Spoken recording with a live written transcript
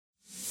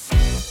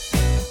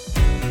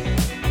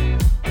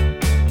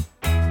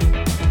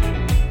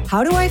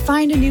How do I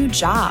find a new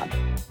job?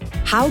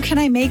 How can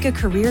I make a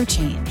career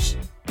change?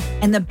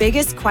 And the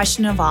biggest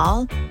question of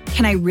all,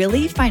 can I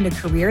really find a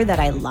career that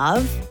I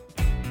love?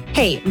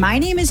 Hey, my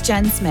name is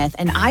Jen Smith,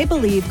 and I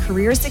believe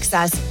career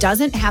success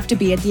doesn't have to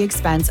be at the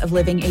expense of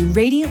living a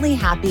radiantly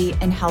happy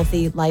and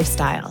healthy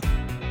lifestyle.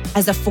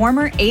 As a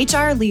former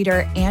HR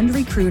leader and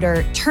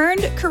recruiter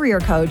turned career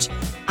coach,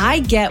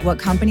 I get what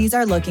companies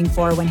are looking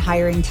for when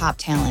hiring top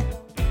talent.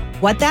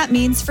 What that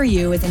means for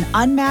you is an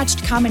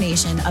unmatched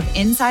combination of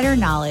insider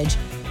knowledge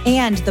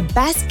and the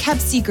best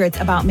kept secrets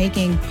about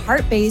making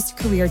heart-based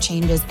career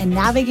changes and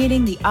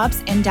navigating the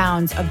ups and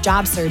downs of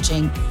job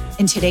searching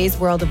in today's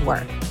world of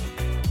work.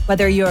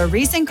 Whether you're a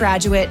recent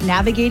graduate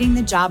navigating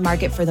the job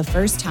market for the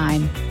first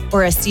time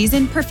or a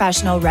seasoned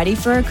professional ready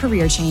for a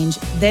career change,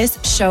 this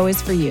show is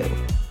for you.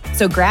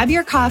 So grab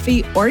your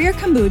coffee or your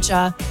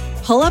kombucha,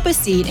 pull up a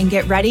seat, and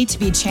get ready to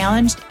be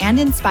challenged and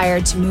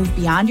inspired to move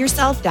beyond your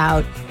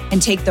self-doubt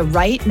and take the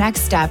right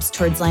next steps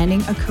towards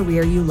landing a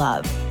career you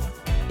love.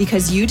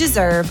 Because you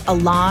deserve a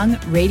long,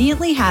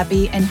 radiantly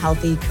happy and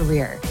healthy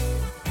career.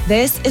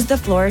 This is the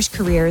Flourish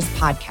Careers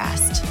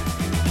Podcast.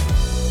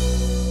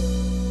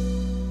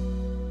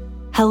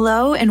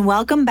 Hello, and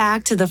welcome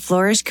back to the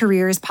Flourish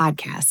Careers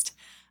Podcast.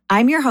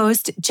 I'm your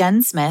host,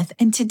 Jen Smith,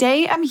 and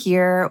today I'm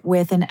here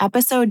with an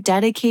episode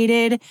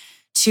dedicated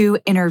to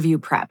interview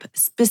prep,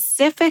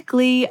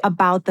 specifically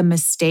about the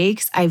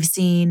mistakes I've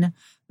seen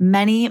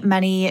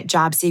many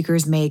job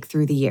seekers make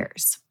through the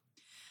years.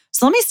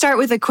 So let me start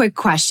with a quick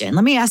question.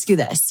 Let me ask you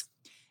this.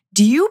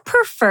 Do you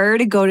prefer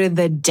to go to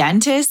the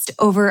dentist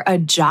over a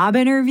job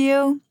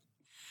interview?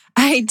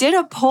 I did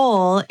a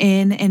poll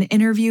in an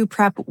interview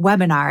prep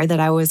webinar that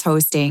I was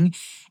hosting,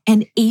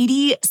 and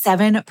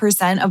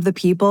 87% of the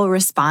people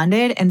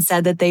responded and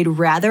said that they'd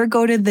rather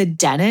go to the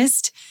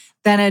dentist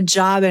than a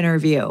job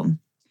interview.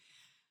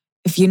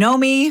 If you know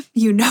me,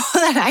 you know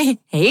that I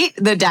hate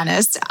the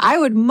dentist. I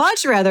would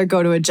much rather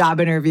go to a job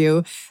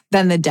interview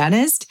than the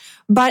dentist,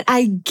 but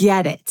I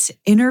get it.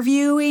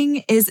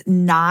 Interviewing is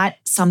not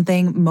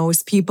something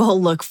most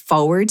people look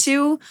forward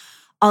to,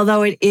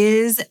 although it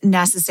is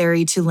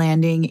necessary to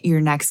landing your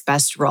next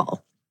best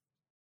role.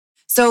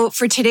 So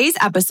for today's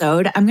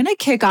episode, I'm going to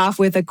kick off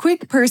with a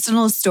quick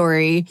personal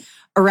story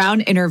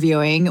around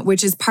interviewing,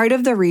 which is part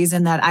of the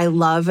reason that I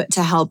love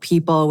to help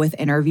people with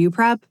interview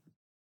prep.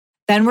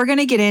 Then we're going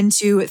to get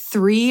into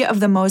 3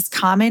 of the most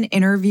common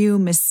interview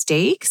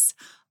mistakes,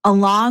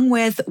 along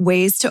with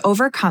ways to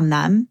overcome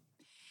them.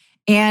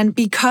 And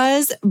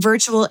because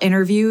virtual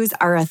interviews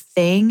are a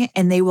thing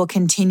and they will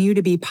continue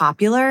to be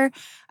popular,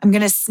 I'm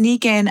going to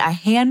sneak in a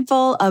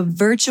handful of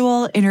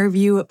virtual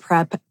interview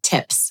prep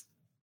tips.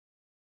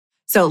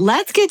 So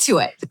let's get to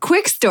it.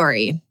 Quick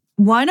story.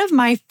 One of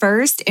my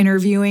first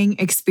interviewing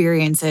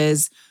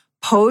experiences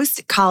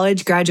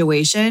post-college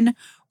graduation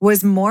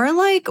was more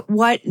like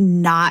what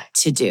not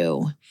to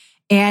do.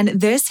 And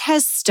this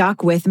has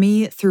stuck with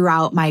me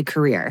throughout my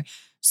career.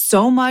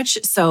 So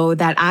much so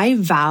that I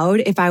vowed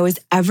if I was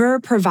ever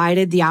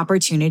provided the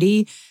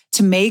opportunity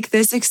to make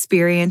this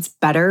experience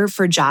better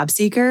for job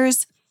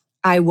seekers,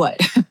 I would.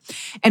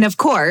 And of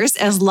course,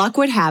 as luck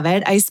would have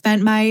it, I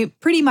spent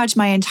pretty much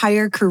my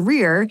entire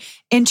career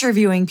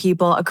interviewing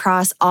people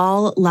across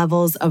all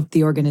levels of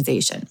the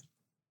organization.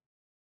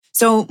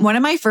 So one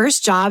of my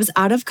first jobs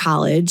out of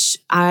college,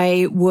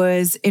 I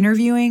was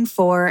interviewing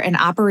for an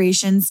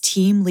operations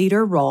team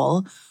leader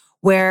role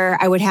where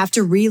I would have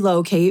to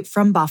relocate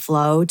from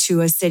Buffalo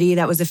to a city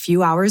that was a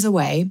few hours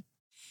away.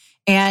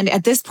 And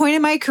at this point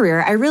in my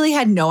career, I really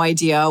had no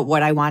idea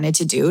what I wanted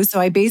to do.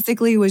 So I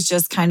basically was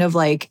just kind of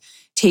like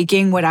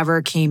taking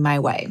whatever came my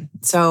way.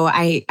 So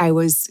I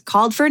was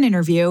called for an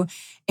interview.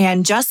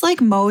 And just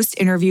like most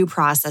interview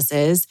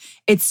processes,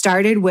 it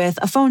started with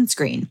a phone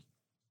screen.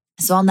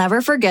 So I'll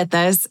never forget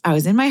this. I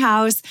was in my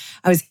house.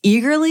 I was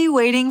eagerly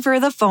waiting for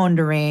the phone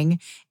to ring.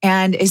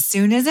 And as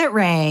soon as it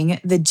rang,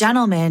 the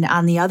gentleman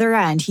on the other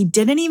end, he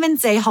didn't even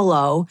say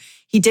hello.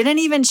 He didn't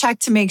even check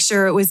to make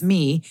sure it was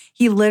me.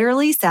 He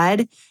literally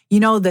said,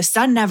 the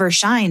sun never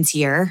shines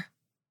here.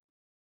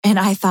 And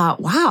I thought,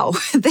 wow,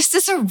 this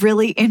is a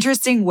really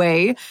interesting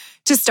way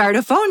to start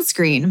a phone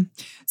screen.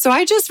 So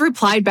I just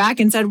replied back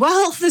and said,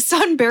 well, the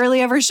sun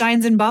barely ever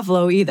shines in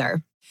Buffalo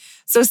either.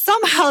 So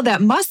somehow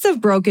that must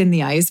have broken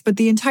the ice, but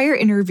the entire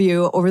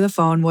interview over the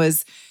phone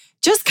was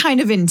just kind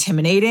of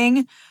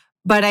intimidating.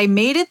 But I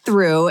made it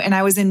through and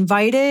I was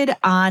invited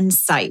on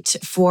site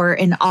for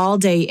an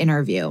all-day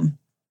interview.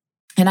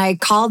 And I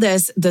call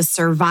this the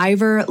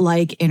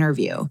survivor-like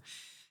interview.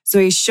 So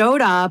he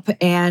showed up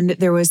and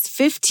there was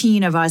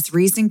 15 of us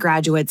recent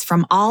graduates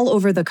from all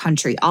over the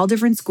country, all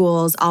different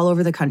schools all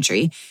over the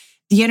country.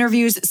 The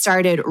interviews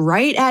started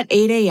right at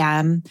 8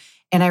 a.m.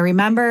 And I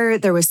remember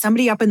there was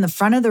somebody up in the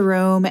front of the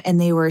room and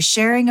they were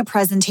sharing a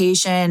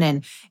presentation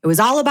and it was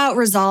all about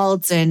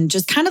results and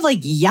just kind of like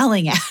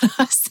yelling at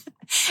us.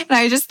 And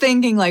I was just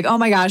thinking like, oh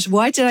my gosh,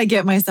 what did I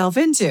get myself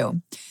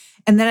into?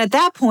 And then at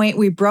that point,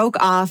 we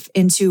broke off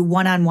into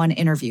one-on-one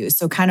interviews.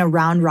 So kind of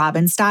round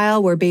robin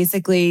style where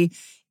basically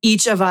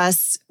each of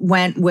us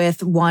went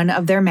with one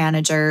of their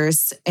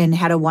managers and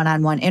had a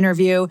one-on-one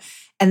interview.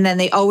 And then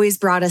they always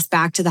brought us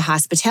back to the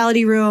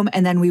hospitality room,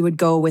 and then we would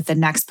go with the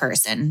next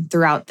person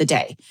throughout the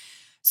day.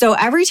 So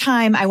every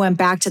time I went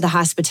back to the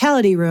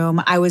hospitality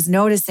room, I was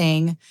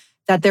noticing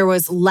that there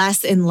was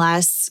less and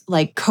less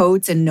like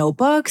coats and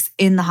notebooks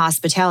in the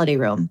hospitality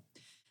room.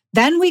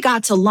 Then we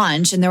got to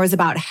lunch and there was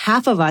about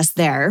half of us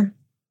there.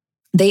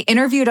 They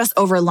interviewed us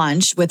over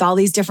lunch with all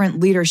these different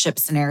leadership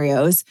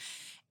scenarios.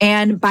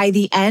 And by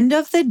the end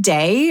of the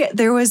day,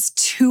 there was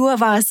 2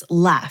 of us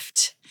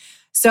left.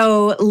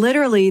 So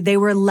literally they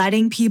were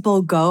letting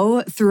people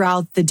go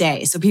throughout the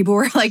day. So people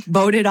were like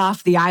voted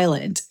off the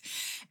island.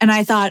 And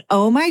I thought,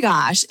 oh my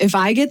gosh, if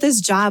I get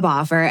this job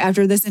offer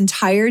after this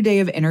entire day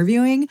of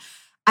interviewing,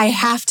 I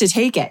have to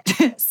take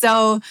it.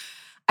 So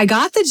I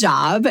got the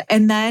job,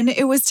 and then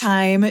it was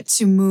time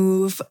to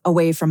move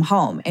away from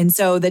home. And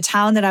so the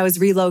town that I was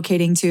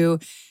relocating to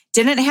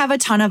didn't have a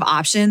ton of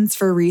options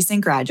for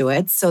recent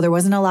graduates. So there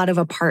wasn't a lot of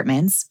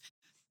apartments.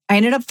 I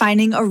ended up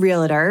finding a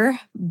realtor,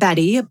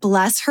 Betty,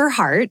 bless her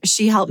heart.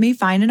 She helped me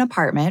find an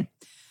apartment,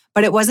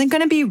 but it wasn't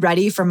going to be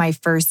ready for my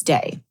first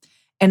day.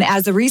 And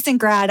as a recent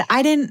grad,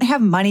 I didn't have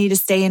money to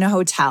stay in a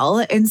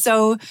hotel. And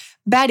so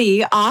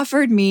Betty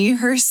offered me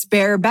her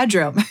spare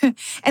bedroom.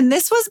 And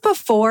this was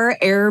before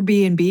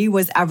Airbnb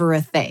was ever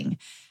a thing.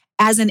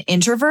 As an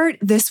introvert,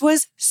 this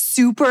was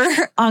super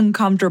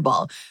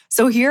uncomfortable.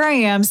 So here I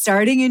am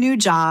starting a new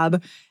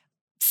job,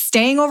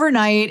 staying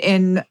overnight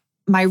in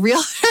my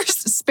realtor's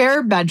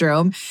spare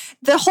bedroom.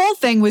 The whole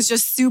thing was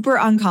just super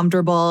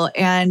uncomfortable.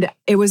 And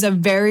it was a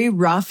very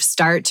rough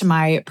start to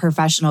my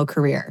professional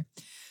career.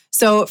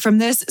 So from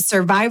this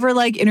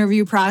survivor-like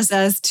interview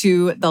process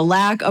to the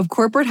lack of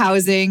corporate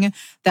housing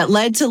that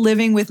led to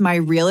living with my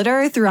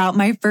realtor throughout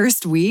my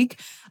first week,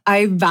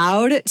 I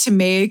vowed to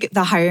make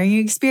the hiring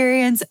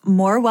experience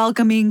more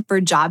welcoming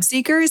for job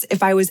seekers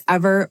if I was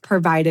ever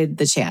provided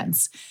the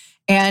chance.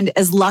 And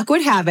as luck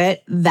would have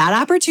it, that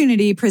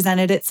opportunity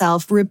presented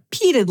itself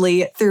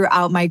repeatedly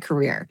throughout my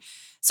career.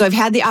 So I've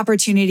had the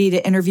opportunity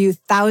to interview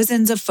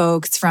thousands of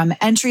folks from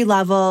entry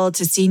level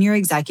to senior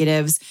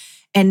executives.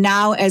 And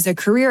now as a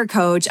career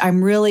coach,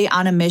 I'm really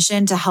on a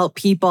mission to help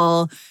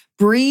people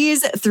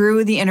breeze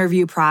through the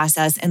interview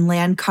process and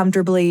land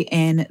comfortably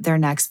in their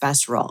next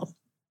best role.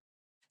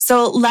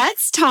 So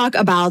let's talk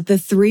about the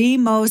 3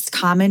 most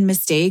common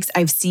mistakes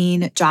I've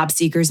seen job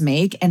seekers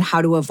make and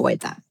how to avoid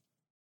them.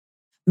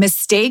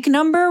 Mistake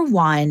number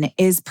 1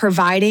 is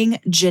providing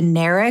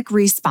generic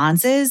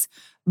responses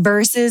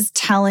versus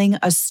telling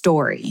a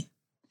story.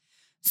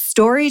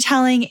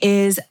 Storytelling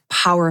is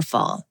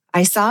powerful.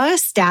 I saw a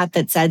stat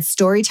that said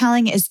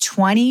storytelling is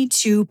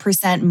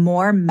 22%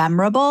 more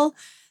memorable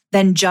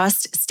than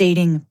just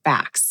stating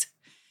facts.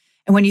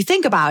 And when you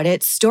think about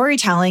it,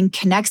 storytelling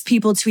connects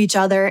people to each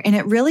other and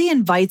it really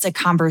invites a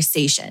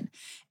conversation.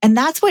 And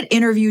that's what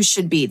interviews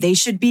should be. They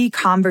should be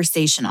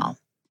conversational.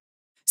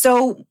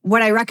 So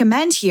what I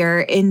recommend here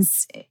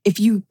is if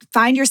you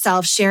find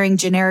yourself sharing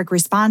generic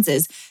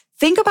responses,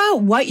 think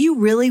about what you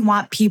really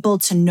want people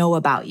to know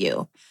about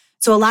you.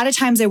 So a lot of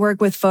times I work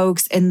with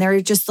folks and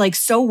they're just like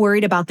so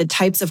worried about the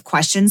types of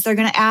questions they're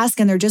going to ask.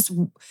 And they're just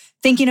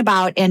thinking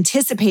about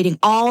anticipating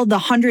all the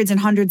hundreds and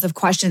hundreds of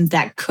questions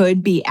that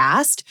could be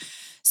asked.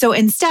 So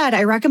instead,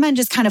 I recommend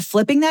just kind of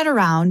flipping that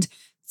around,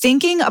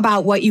 thinking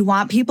about what you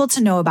want people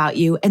to know about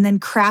you, and then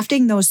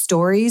crafting those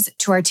stories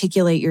to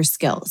articulate your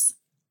skills.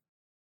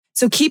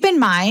 So keep in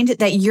mind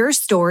that your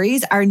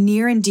stories are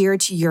near and dear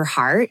to your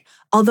heart,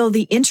 although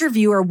the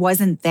interviewer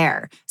wasn't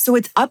there. So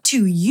it's up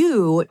to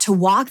you to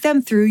walk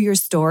them through your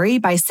story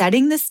by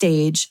setting the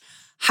stage,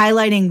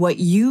 highlighting what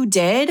you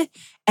did,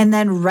 and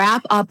then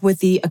wrap up with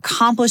the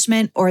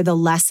accomplishment or the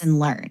lesson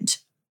learned.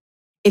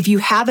 If you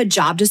have a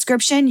job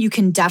description, you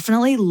can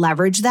definitely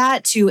leverage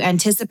that to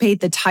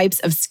anticipate the types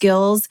of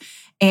skills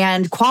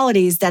and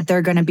qualities that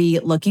they're going to be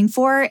looking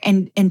for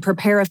and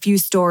prepare a few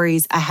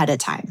stories ahead of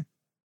time.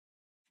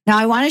 Now,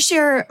 I want to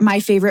share my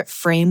favorite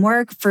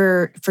framework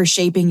for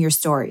shaping your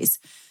stories.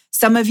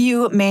 Some of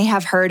you may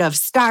have heard of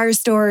star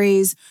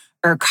stories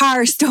or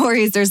car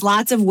stories. There's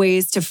lots of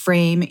ways to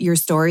frame your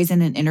stories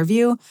in an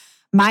interview.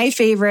 My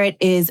favorite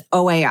is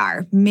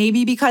OAR.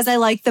 Maybe because I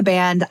like the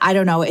band, I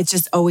don't know, it's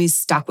just always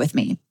stuck with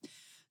me.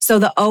 So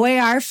the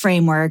OAR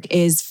framework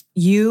is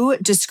you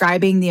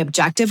describing the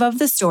objective of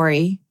the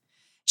story,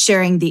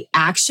 sharing the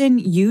action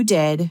you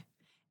did,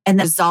 and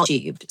the result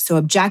achieved. So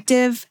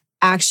objective,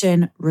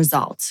 action,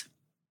 result.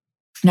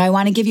 Now I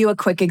want to give you a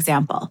quick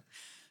example.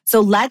 So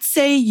let's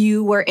say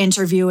you were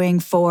interviewing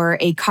for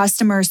a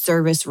customer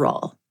service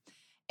role.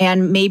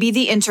 And maybe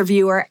the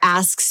interviewer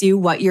asks you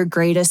what your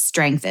greatest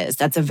strength is.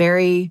 That's a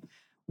very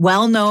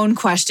well-known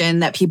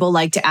question that people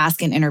like to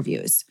ask in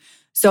interviews.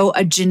 So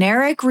a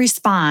generic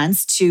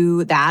response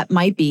to that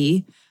might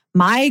be,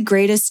 my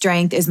greatest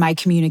strength is my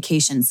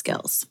communication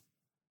skills.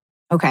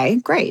 Okay,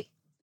 great.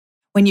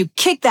 When you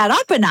kick that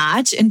up a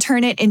notch and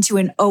turn it into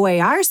an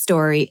OAR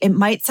story, it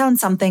might sound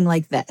something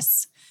like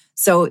this.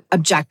 So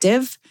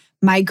objective,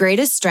 my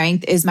greatest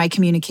strength is my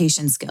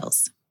communication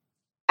skills.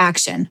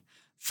 Action.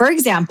 For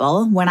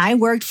example, when I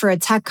worked for a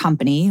tech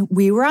company,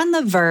 we were on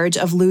the verge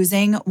of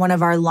losing one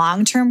of our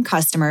long-term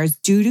customers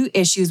due to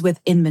issues with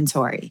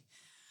inventory.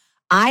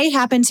 I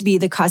happened to be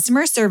the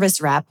customer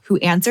service rep who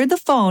answered the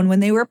phone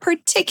when they were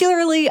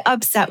particularly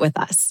upset with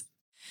us.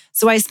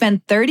 So I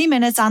spent 30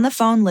 minutes on the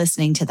phone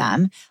listening to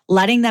them,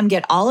 letting them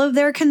get all of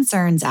their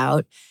concerns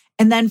out.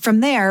 And then from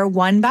there,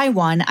 one by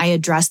one, I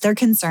addressed their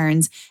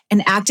concerns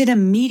and acted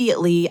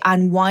immediately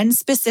on one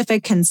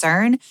specific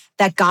concern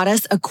that got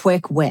us a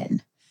quick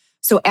win.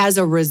 So as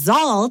a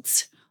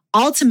result,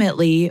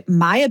 ultimately,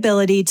 my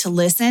ability to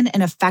listen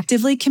and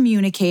effectively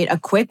communicate a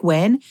quick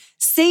win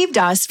saved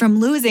us from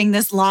losing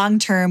this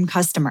long-term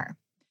customer.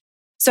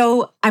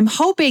 So I'm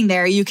hoping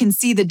there you can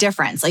see the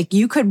difference. Like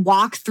you could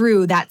walk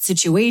through that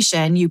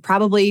situation. You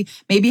probably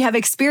maybe have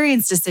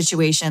experienced a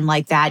situation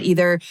like that,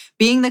 either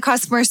being the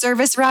customer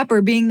service rep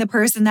or being the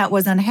person that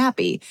was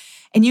unhappy.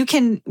 And you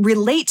can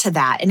relate to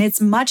that. And it's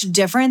much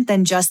different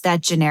than just that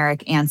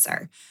generic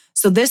answer.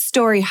 So this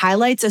story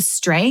highlights a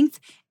strength,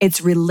 it's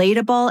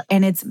relatable,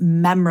 and it's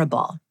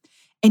memorable.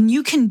 And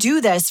you can do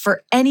this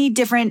for any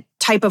different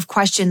type of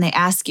question they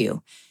ask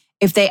you.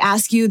 If they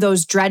ask you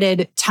those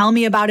dreaded, tell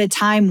me about a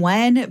time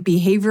when,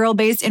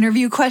 behavioral-based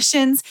interview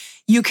questions,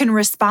 you can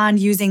respond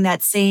using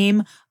that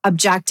same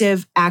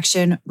objective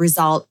action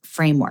result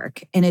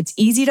framework. And it's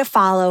easy to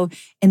follow,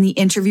 and the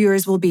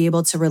interviewers will be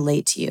able to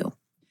relate to you.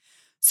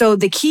 So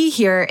the key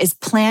here is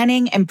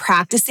planning and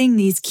practicing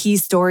these key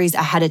stories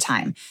ahead of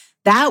time.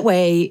 That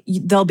way,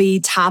 they'll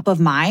be top of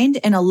mind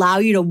and allow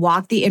you to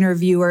walk the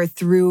interviewer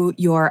through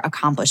your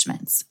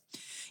accomplishments.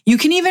 You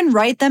can even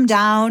write them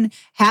down,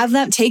 have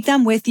them take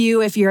them with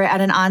you if you're at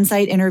an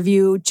on-site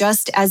interview,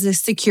 just as a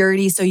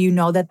security so you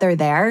know that they're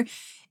there.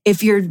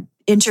 If you're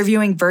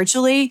interviewing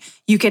virtually,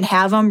 you can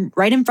have them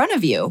right in front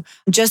of you,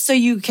 just so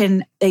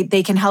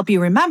they can help you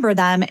remember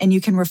them and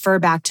you can refer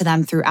back to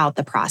them throughout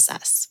the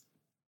process.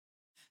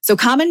 So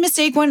common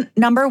mistake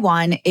number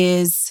one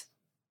is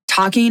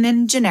talking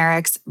in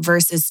generics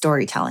versus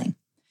storytelling.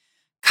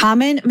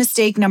 Common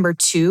mistake number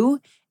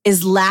two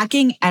is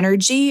lacking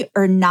energy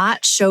or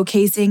not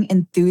showcasing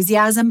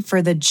enthusiasm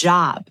for the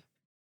job.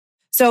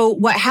 So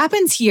what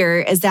happens here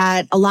is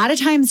that a lot of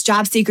times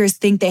job seekers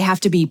think they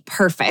have to be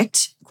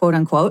perfect, quote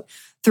unquote,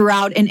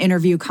 throughout an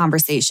interview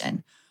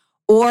conversation.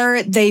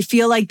 Or they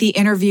feel like the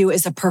interview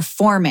is a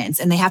performance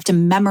and they have to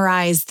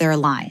memorize their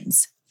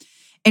lines.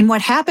 And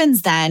what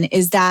happens then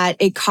is that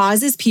it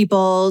causes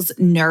people's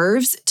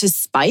nerves to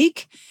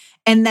spike.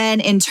 And then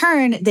in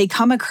turn, they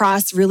come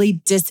across really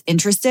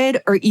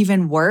disinterested or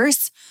even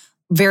worse,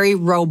 very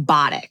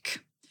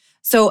robotic.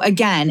 So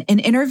again, an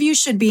interview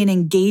should be an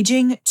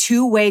engaging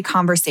two-way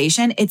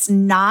conversation. It's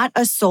not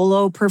a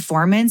solo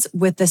performance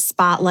with the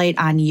spotlight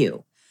on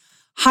you.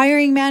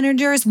 Hiring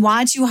managers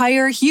want to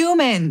hire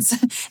humans,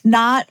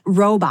 not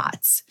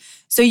robots.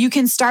 So you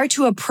can start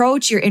to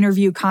approach your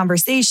interview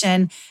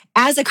conversation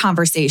as a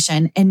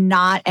conversation and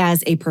not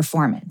as a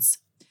performance.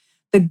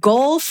 The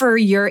goal for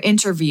your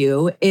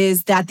interview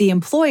is that the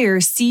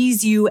employer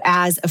sees you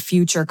as a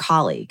future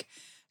colleague.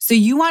 So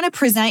you want to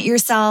present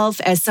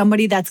yourself as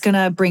somebody that's going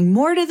to bring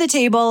more to the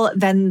table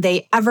than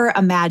they ever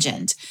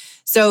imagined.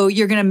 So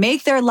you're going to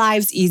make their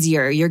lives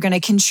easier. You're going to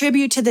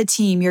contribute to the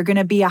team. You're going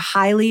to be a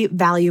highly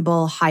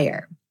valuable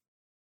hire.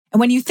 And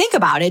when you think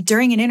about it,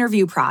 during an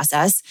interview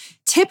process,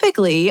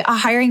 typically a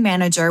hiring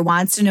manager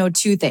wants to know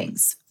two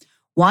things.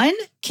 One,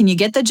 can you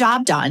get the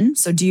job done?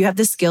 So do you have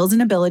the skills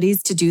and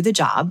abilities to do the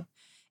job?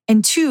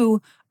 And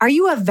two, are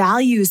you a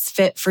values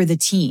fit for the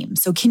team?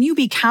 So can you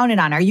be counted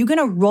on? Are you going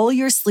to roll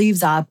your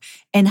sleeves up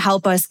and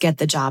help us get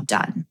the job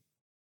done?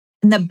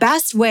 And the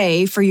best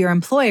way for your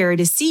employer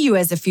to see you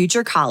as a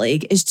future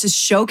colleague is to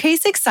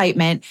showcase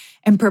excitement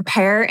and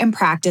prepare and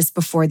practice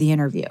before the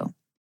interview.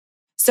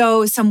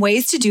 So some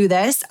ways to do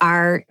this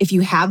are, if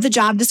you have the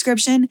job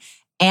description,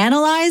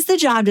 analyze the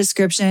job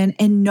description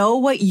and know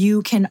what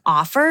you can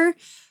offer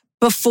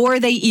before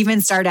they even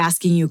start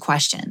asking you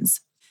questions.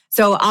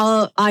 So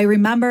I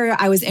remember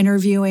I was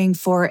interviewing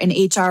for an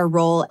HR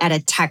role at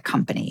a tech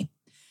company.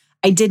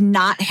 I did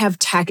not have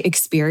tech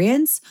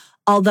experience,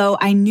 although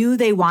I knew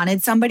they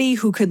wanted somebody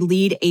who could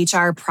lead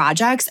HR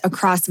projects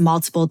across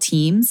multiple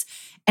teams.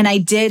 And I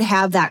did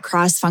have that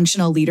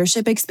cross-functional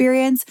leadership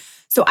experience.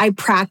 So I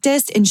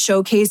practiced and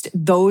showcased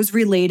those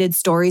related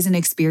stories and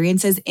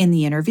experiences in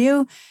the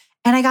interview,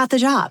 and I got the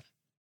job.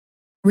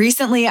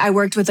 Recently, I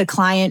worked with a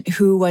client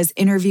who was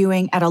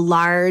interviewing at a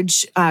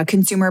large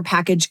consumer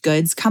packaged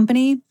goods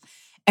company,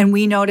 and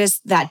we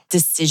noticed that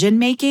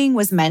decision-making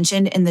was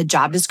mentioned in the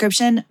job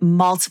description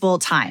multiple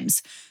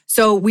times.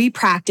 So we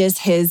practiced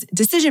his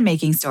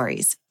decision-making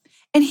stories,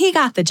 and he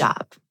got the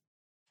job.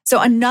 So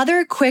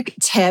another quick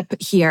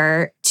tip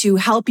here to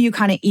help you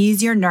kind of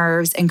ease your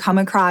nerves and come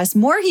across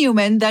more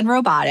human than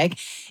robotic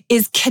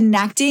is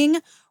connecting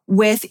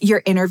with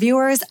your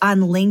interviewers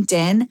on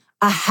LinkedIn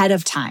ahead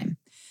of time.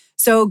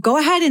 So go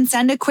ahead and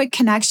send a quick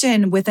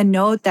connection with a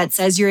note that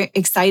says you're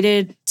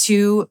excited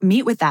to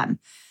meet with them.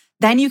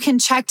 Then you can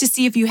check to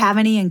see if you have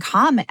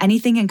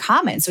anything in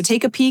common. So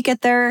take a peek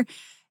at their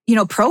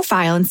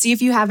profile and see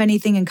if you have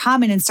anything in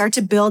common and start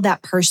to build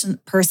that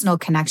personal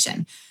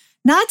connection.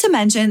 Not to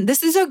mention,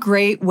 this is a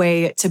great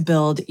way to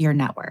build your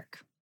network.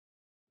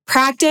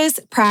 Practice,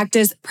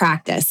 practice,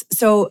 practice.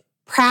 So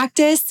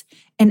practice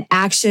and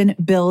action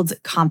builds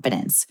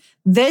confidence.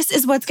 This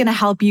is what's going to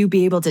help you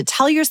be able to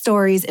tell your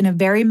stories in a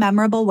very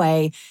memorable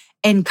way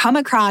and come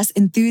across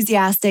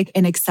enthusiastic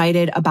and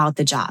excited about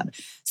the job.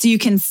 So you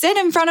can sit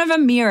in front of a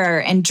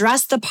mirror and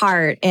dress the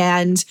part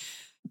and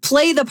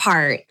play the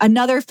part.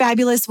 Another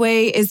fabulous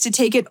way is to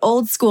take it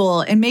old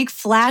school and make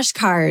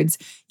flashcards.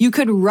 You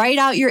could write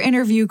out your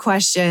interview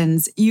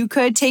questions. You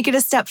could take it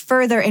a step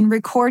further and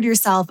record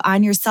yourself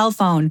on your cell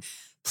phone.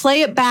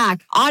 Play it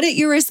back, audit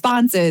your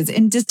responses,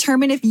 and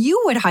determine if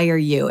you would hire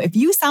you, if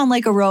you sound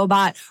like a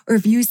robot or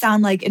if you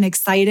sound like an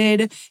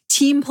excited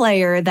team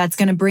player that's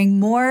going to bring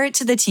more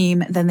to the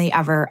team than they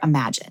ever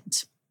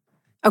imagined.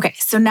 Okay,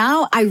 so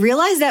now I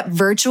realize that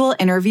virtual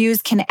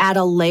interviews can add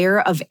a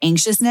layer of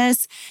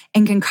anxiousness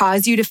and can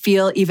cause you to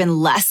feel even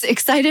less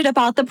excited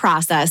about the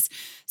process.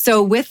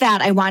 So with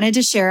that, I wanted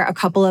to share a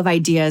couple of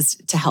ideas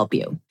to help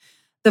you.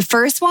 The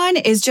first one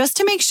is just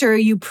to make sure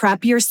you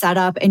prep your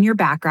setup and your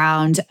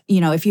background.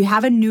 If you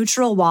have a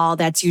neutral wall,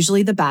 that's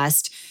usually the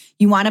best.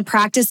 You want to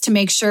practice to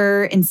make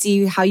sure and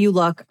see how you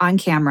look on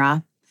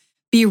camera.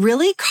 Be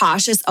really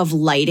cautious of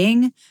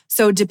lighting.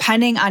 So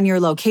depending on your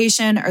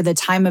location or the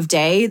time of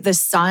day, the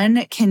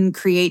sun can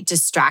create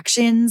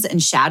distractions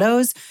and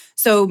shadows.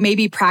 So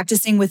maybe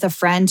practicing with a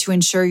friend to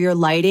ensure your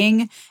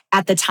lighting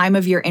at the time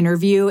of your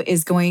interview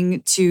is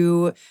going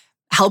to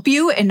help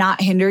you and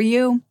not hinder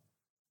you.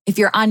 If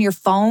you're on your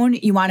phone,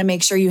 you want to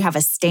make sure you have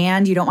a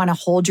stand. You don't want to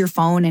hold your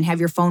phone and have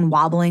your phone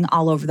wobbling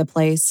all over the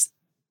place.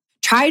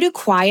 Try to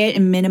quiet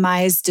and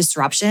minimize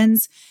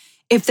disruptions.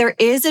 If there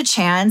is a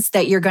chance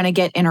that you're going to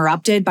get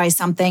interrupted by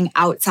something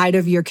outside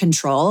of your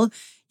control,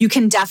 you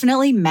can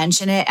definitely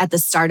mention it at the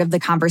start of the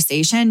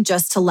conversation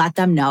just to let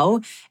them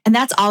know. And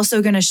that's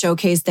also going to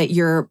showcase that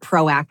you're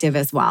proactive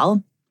as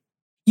well.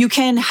 You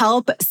can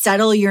help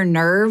settle your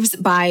nerves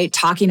by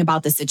talking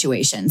about the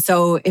situation.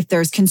 So if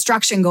there's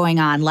construction going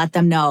on, let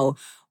them know.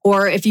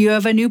 Or if you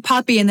have a new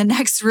puppy in the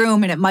next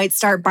room and it might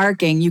start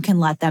barking, you can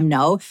let them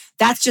know.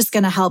 That's just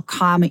going to help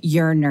calm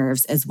your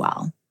nerves as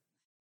well.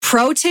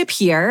 Pro tip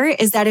here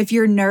is that if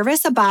you're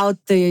nervous about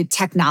the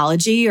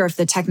technology or if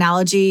the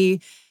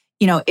technology,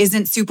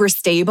 isn't super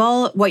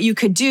stable, what you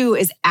could do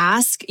is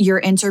ask your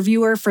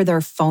interviewer for their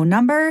phone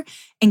number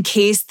in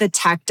case the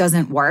tech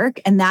doesn't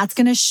work. And that's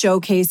going to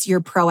showcase your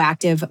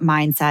proactive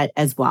mindset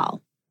as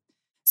well.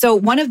 So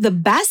one of the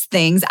best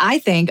things I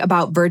think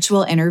about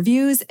virtual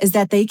interviews is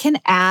that they can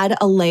add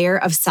a layer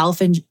of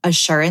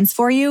self-assurance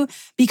for you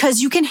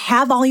because you can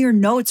have all your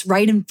notes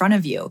right in front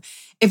of you.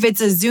 If it's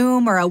a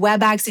Zoom or a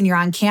WebEx and you're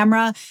on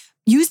camera,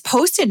 use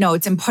Post-it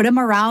notes and put them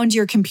around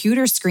your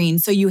computer screen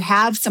so you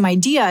have some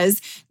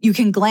ideas. You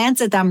can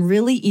glance at them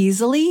really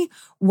easily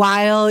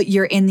while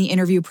you're in the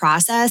interview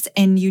process,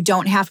 and you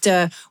don't have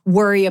to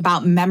worry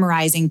about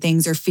memorizing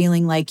things or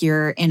feeling like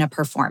you're in a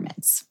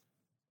performance.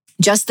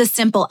 Just the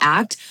simple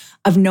act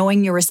of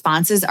knowing your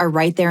responses are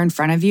right there in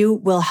front of you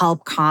will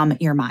help calm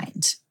your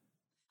mind.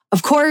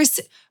 Of course,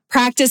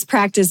 practice,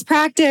 practice,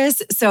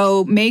 practice.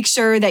 So make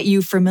sure that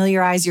you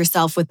familiarize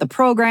yourself with the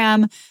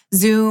program,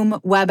 Zoom,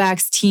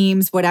 WebEx,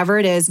 Teams, whatever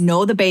it is.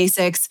 Know the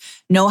basics,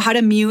 know how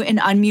to mute and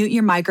unmute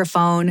your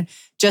microphone.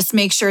 Just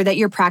make sure that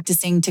you're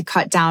practicing to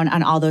cut down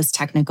on all those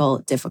technical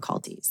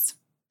difficulties.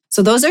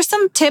 So those are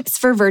some tips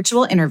for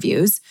virtual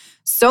interviews.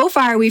 So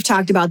far, we've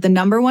talked about the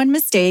number one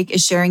mistake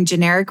is sharing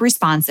generic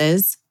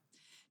responses.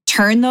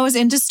 Turn those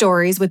into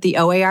stories with the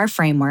OAR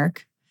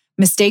framework.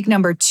 Mistake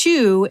number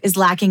 2 is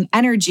lacking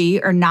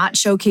energy or not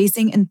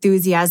showcasing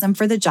enthusiasm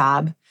for the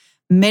job.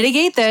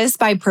 Mitigate this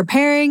by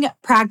preparing,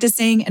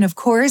 practicing, and of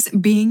course,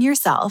 being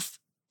yourself.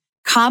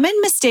 Common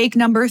mistake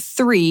number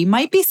 3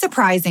 might be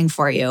surprising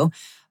for you,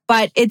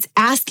 but it's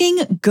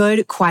asking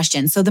good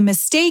questions. So the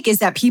mistake is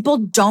that people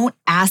don't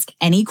ask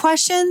any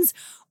questions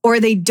or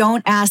they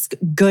don't ask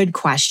good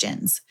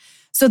questions.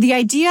 So the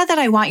idea that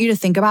I want you to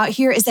think about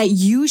here is that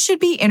you should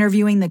be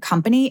interviewing the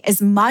company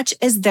as much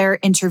as they're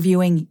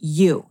interviewing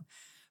you.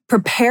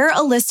 Prepare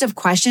a list of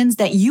questions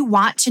that you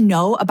want to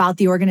know about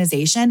the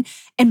organization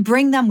and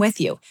bring them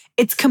with you.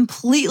 It's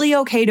completely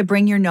okay to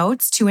bring your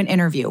notes to an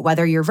interview,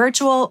 whether you're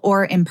virtual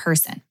or in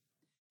person.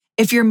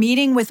 If you're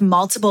meeting with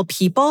multiple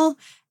people,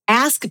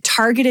 ask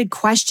targeted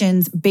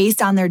questions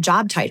based on their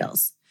job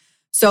titles.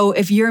 So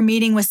if you're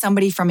meeting with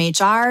somebody from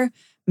HR,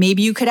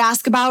 maybe you could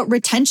ask about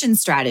retention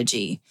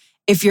strategy.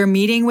 If you're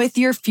meeting with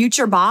your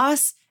future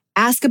boss,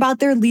 ask about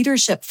their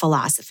leadership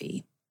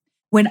philosophy.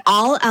 When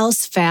all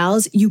else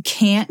fails, you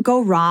can't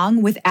go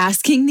wrong with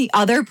asking the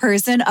other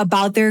person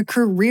about their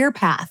career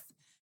path.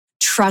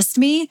 Trust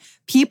me,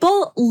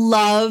 people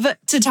love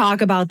to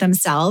talk about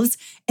themselves,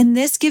 and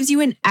this gives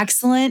you an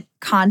excellent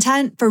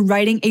content for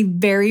writing a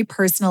very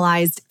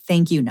personalized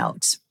thank you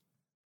note.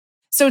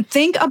 So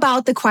think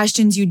about the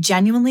questions you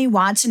genuinely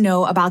want to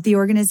know about the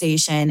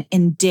organization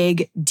and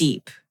dig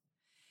deep.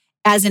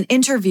 As an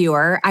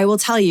interviewer, I will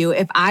tell you,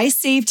 if I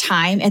save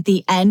time at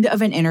the end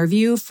of an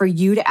interview for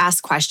you to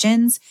ask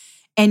questions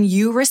and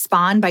you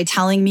respond by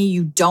telling me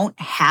you don't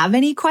have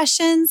any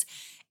questions,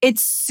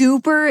 it's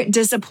super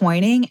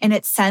disappointing and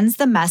it sends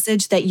the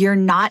message that you're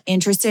not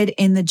interested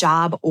in the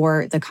job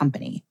or the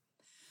company.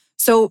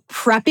 So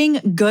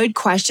prepping good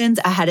questions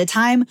ahead of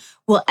time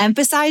will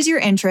emphasize your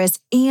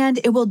interest and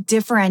it will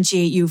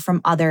differentiate you from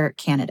other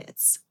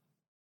candidates.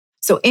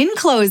 So in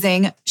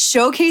closing,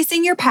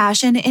 showcasing your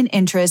passion and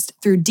interest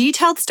through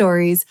detailed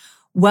stories,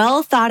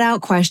 well thought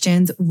out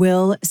questions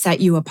will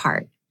set you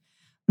apart.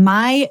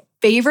 My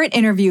favorite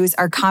interviews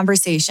are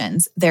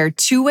conversations. They're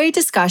two-way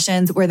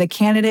discussions where the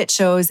candidate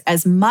shows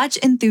as much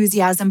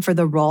enthusiasm for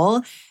the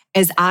role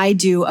as I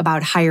do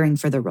about hiring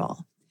for the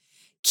role.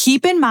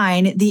 Keep in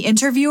mind, the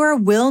interviewer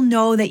will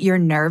know that you're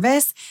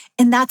nervous,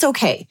 and that's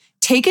okay.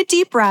 Take a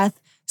deep breath.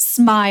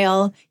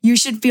 Smile. You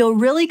should feel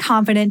really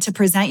confident to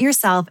present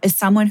yourself as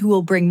someone who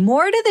will bring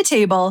more to the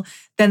table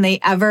than they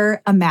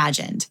ever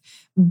imagined.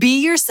 Be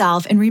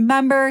yourself and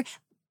remember,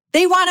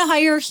 they want to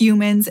hire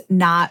humans,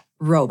 not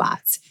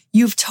robots.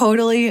 You've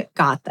totally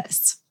got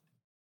this.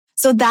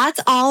 So that's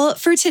all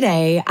for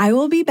today. I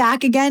will be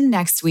back again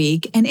next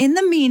week. And in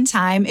the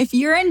meantime, if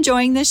you're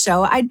enjoying the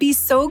show, I'd be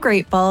so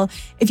grateful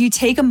if you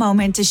take a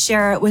moment to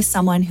share it with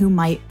someone who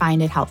might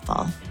find it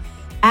helpful.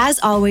 As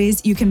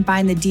always, you can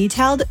find the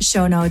detailed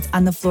show notes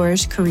on the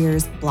Flourish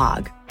Careers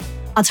blog.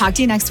 I'll talk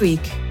to you next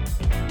week.